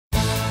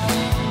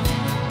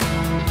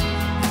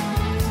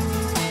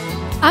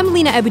I'm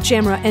Lena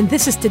Abu-Jamra, and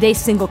this is Today's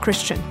Single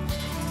Christian.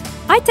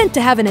 I tend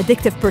to have an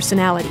addictive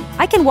personality.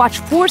 I can watch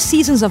 4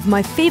 seasons of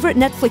my favorite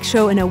Netflix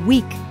show in a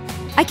week.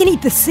 I can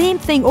eat the same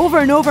thing over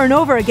and over and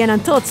over again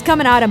until it's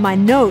coming out of my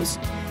nose.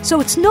 So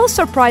it's no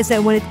surprise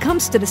that when it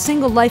comes to the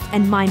single life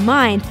and my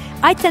mind,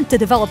 I tend to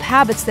develop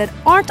habits that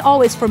aren't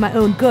always for my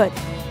own good.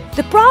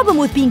 The problem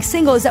with being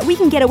single is that we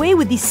can get away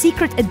with these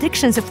secret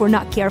addictions if we're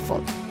not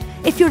careful.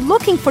 If you're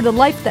looking for the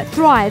life that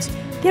thrives,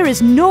 there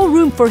is no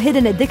room for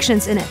hidden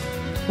addictions in it.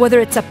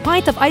 Whether it's a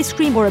pint of ice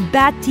cream or a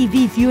bad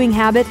TV viewing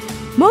habit,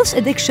 most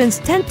addictions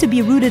tend to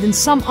be rooted in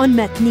some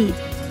unmet need.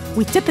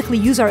 We typically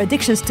use our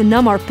addictions to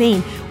numb our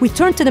pain. We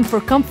turn to them for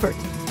comfort.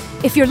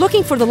 If you're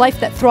looking for the life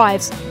that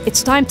thrives,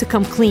 it's time to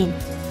come clean.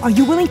 Are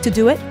you willing to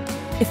do it?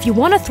 If you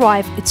want to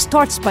thrive, it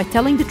starts by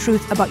telling the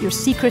truth about your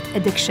secret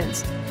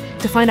addictions.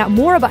 To find out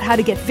more about how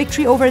to get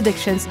victory over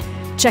addictions,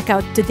 check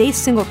out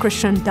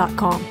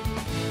todaysinglechristian.com.